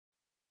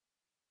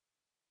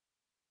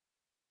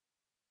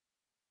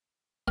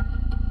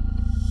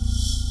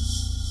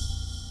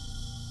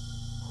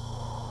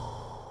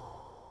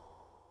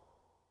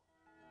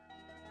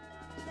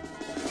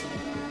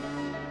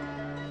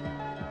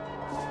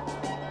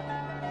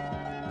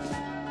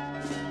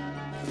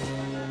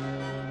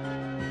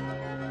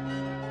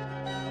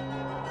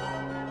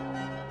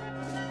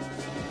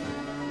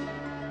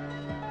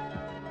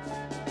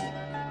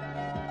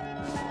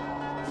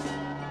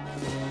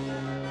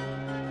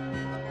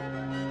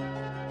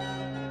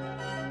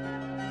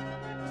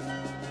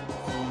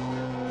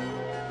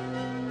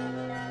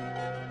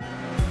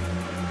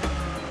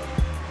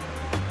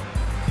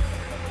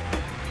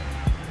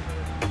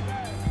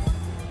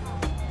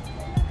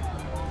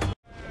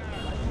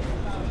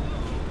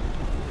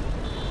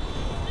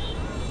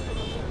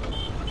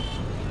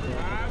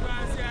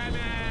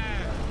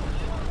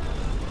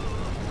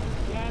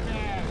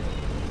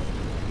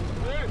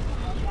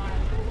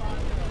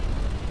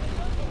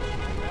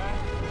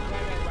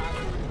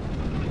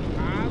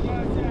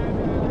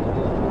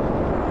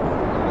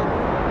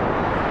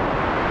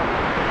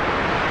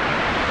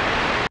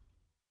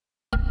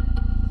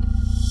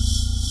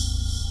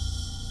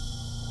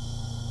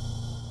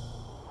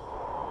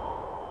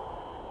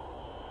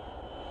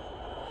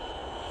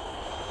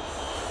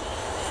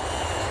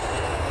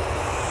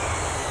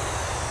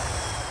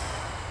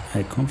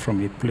I come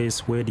from a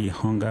place where the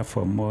hunger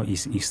for more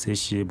is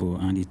insatiable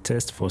and the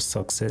thirst for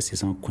success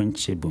is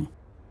unquenchable.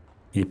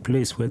 A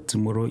place where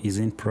tomorrow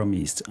isn't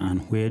promised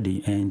and where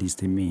the end is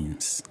the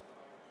means.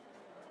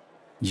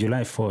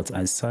 July 4th,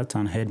 I sat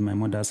and held my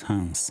mother's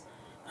hands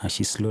as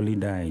she slowly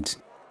died.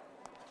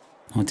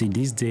 Until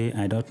this day,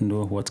 I don't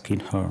know what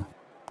killed her.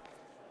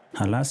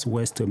 Her last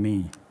words to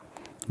me,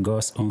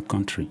 God's own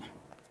country.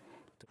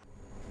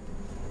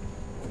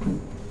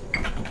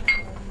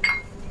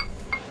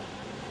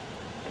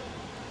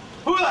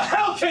 Who the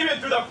hell came in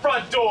through the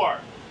front door?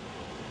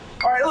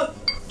 All right, look,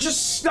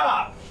 just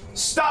stop.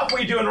 Stop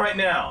what you're doing right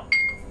now.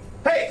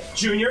 Hey,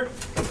 Junior,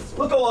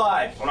 look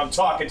alive when I'm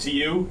talking to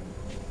you.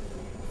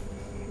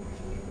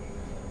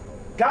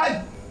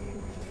 God,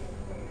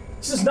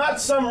 this is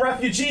not some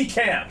refugee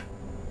camp.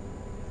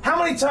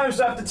 How many times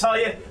do I have to tell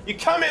you, you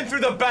come in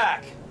through the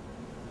back?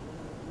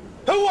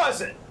 Who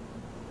was it?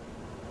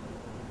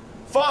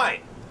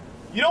 Fine.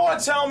 You don't want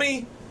to tell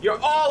me? You're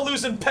all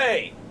losing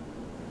pay.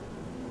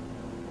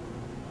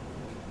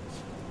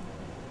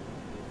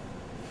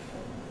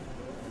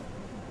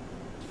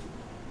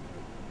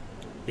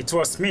 It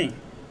was me.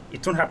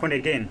 It won't happen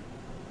again.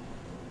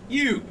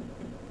 You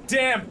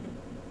damn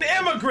the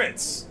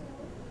immigrants!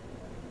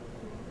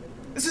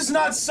 This is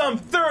not some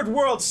third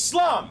world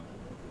slum.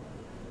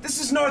 This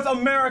is North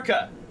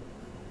America.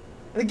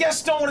 And the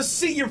guests don't want to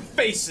see your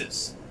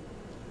faces.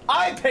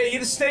 I pay you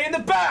to stay in the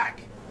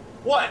back.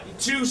 What, you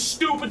too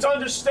stupid to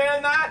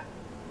understand that?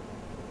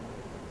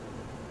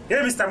 Hey,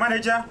 Mr.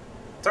 Manager,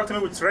 talk to me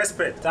with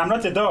respect. I'm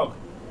not a dog.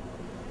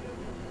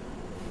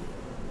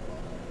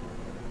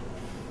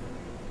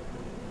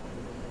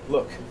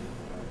 Look,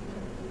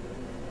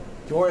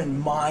 you're in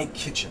my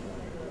kitchen.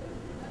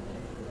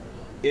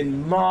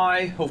 In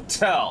my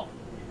hotel.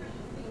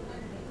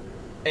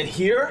 And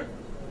here,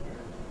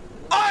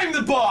 I'm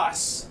the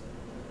boss!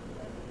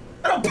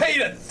 I don't pay you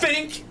to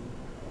think!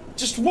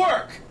 Just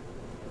work!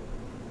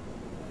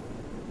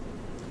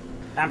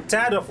 I'm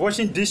tired of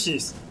washing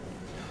dishes.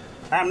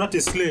 I'm not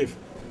a slave.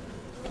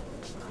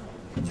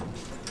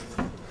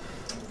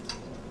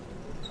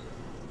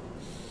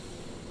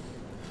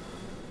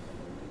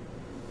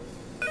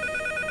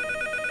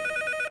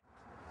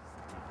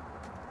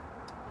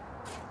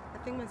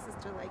 I think my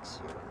sister likes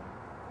you.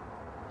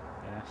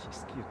 Yeah,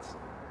 she's cute.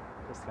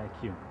 Just like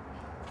you.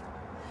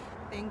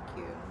 Thank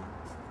you.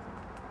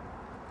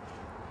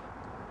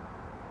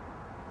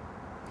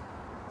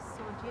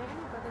 So, do you have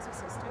any brothers or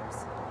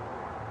sisters?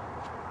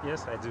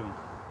 Yes, I do.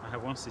 I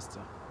have one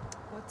sister.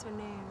 What's her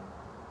name?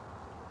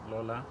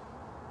 Lola.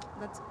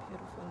 That's a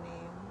beautiful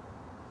name.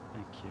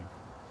 Thank you.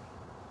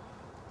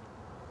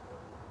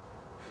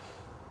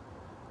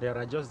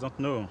 Diara, I just don't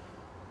know.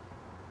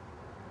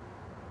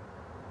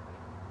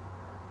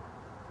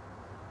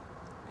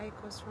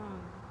 Ike, what's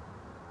wrong?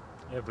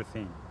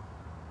 Everything.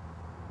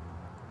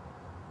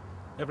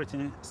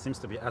 Everything seems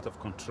to be out of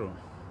control.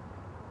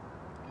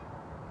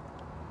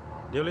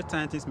 The only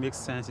time things make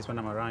sense is when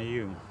I'm around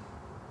you.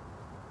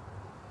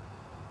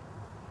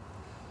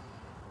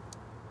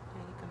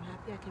 Ike, I'm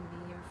happy I can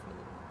be here for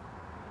you.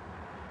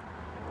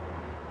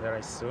 There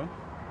I saw.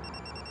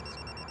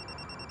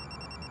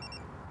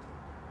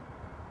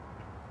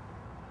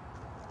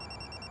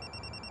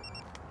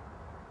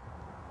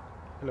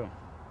 Hello.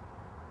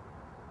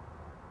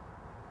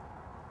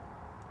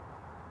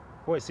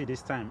 Who is it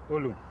this time?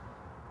 Olu.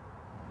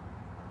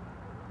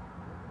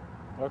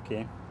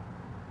 Okay.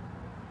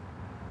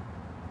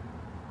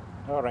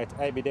 All right,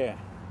 I'll be there.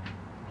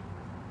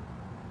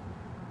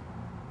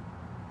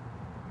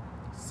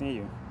 See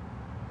you.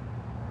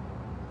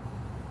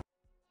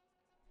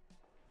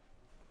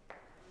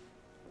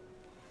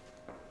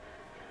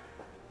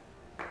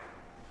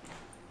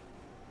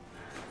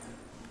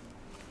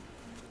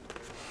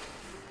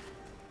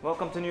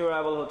 Welcome to New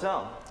Arrival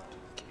Hotel.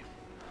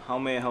 How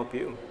may I help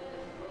you?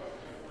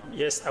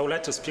 Yes, I would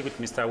like to speak with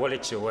Mr. Wale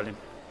Chiwale.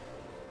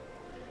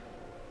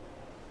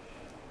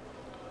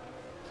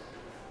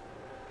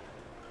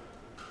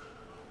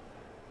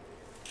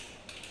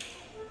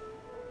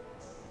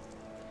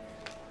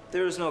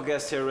 There is no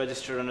guest here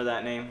registered under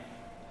that name.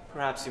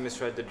 Perhaps you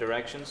misread the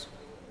directions.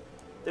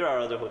 There are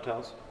other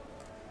hotels.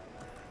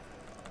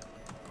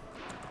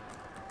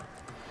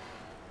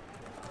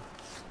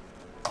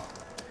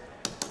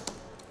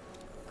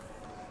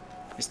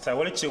 Mr.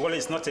 Wale Chiwale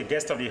is not a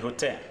guest of the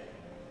hotel.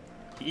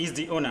 He is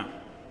the owner.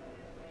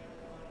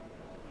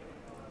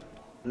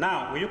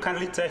 Now, will you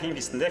kindly tell him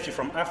his nephew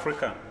from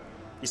Africa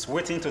is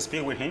waiting to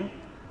speak with him?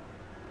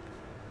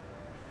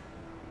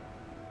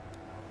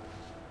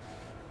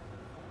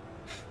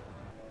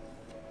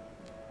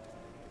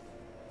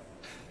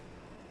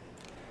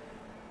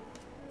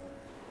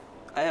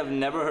 I have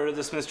never heard of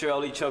this Mr.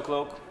 Ali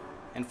Chukloke,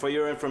 and for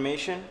your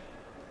information,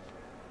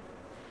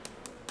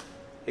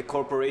 a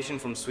corporation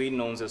from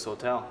Sweden owns this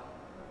hotel.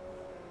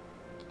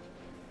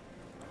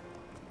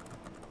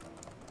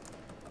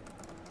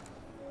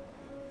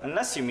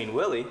 Unless you mean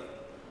Willie.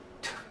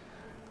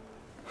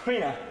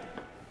 Rena,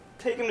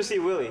 take him to see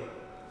Willie,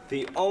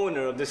 the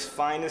owner of this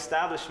fine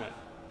establishment.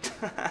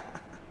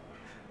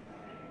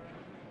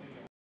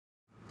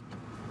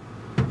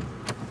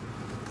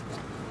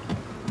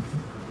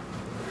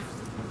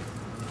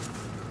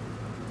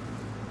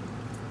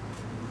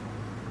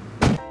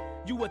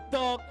 You a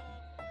thug?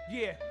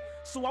 Yeah.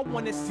 So I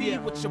wanna see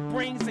what your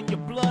brains and your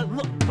blood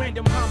look.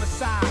 Random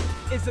homicide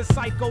is a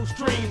psycho's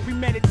dream.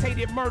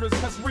 Premeditated murders,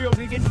 cause real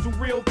niggas do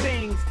real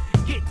things.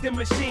 Get them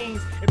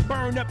machines and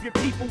burn up your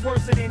people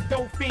worse than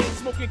dope fiends.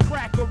 Smoking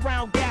crack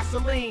around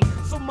gasoline.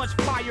 So much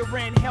fire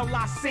and hell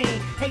I seen.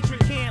 Hatred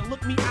can't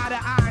look me eye to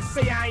eye and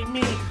say I ain't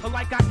mean. Or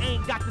like I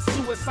ain't got the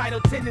suicidal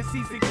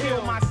tendencies to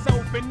kill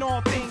myself and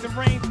all things in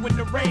range. When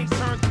the range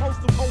turns close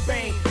to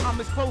Cobain, I'm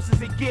as close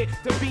as it get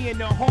to being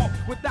a hawk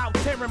without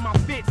tearing my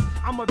fits.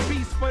 I'm a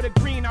beast for the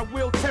green, I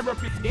will tear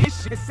up your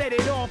ish and set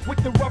it off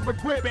with the rubber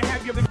grip and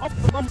have your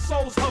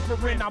souls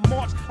hovering. I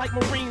march like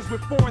Marines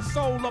with foreign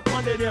soul up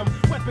under them.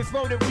 Weapons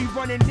loaded, we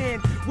running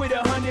in with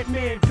 100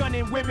 men,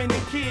 gunning women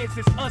and kids.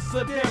 It's us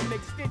or them.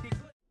 Extended.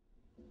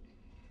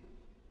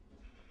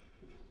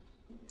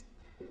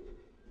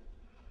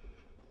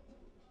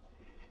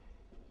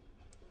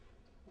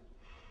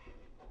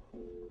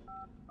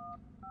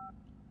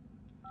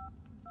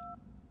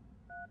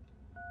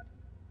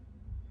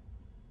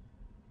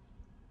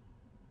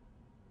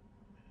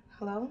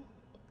 Hello?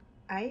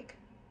 Ike?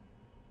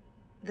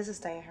 This is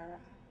Diara.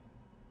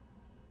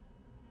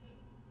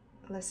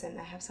 Listen,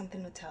 I have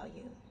something to tell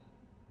you.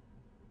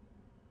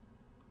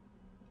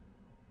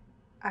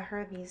 I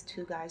heard these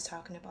two guys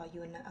talking about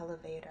you in the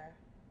elevator.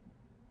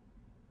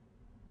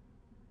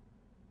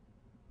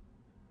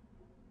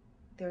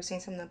 They were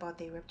saying something about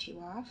they ripped you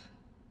off.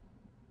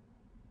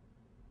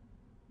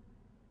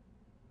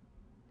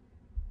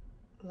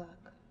 Look,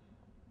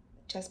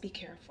 just be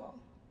careful.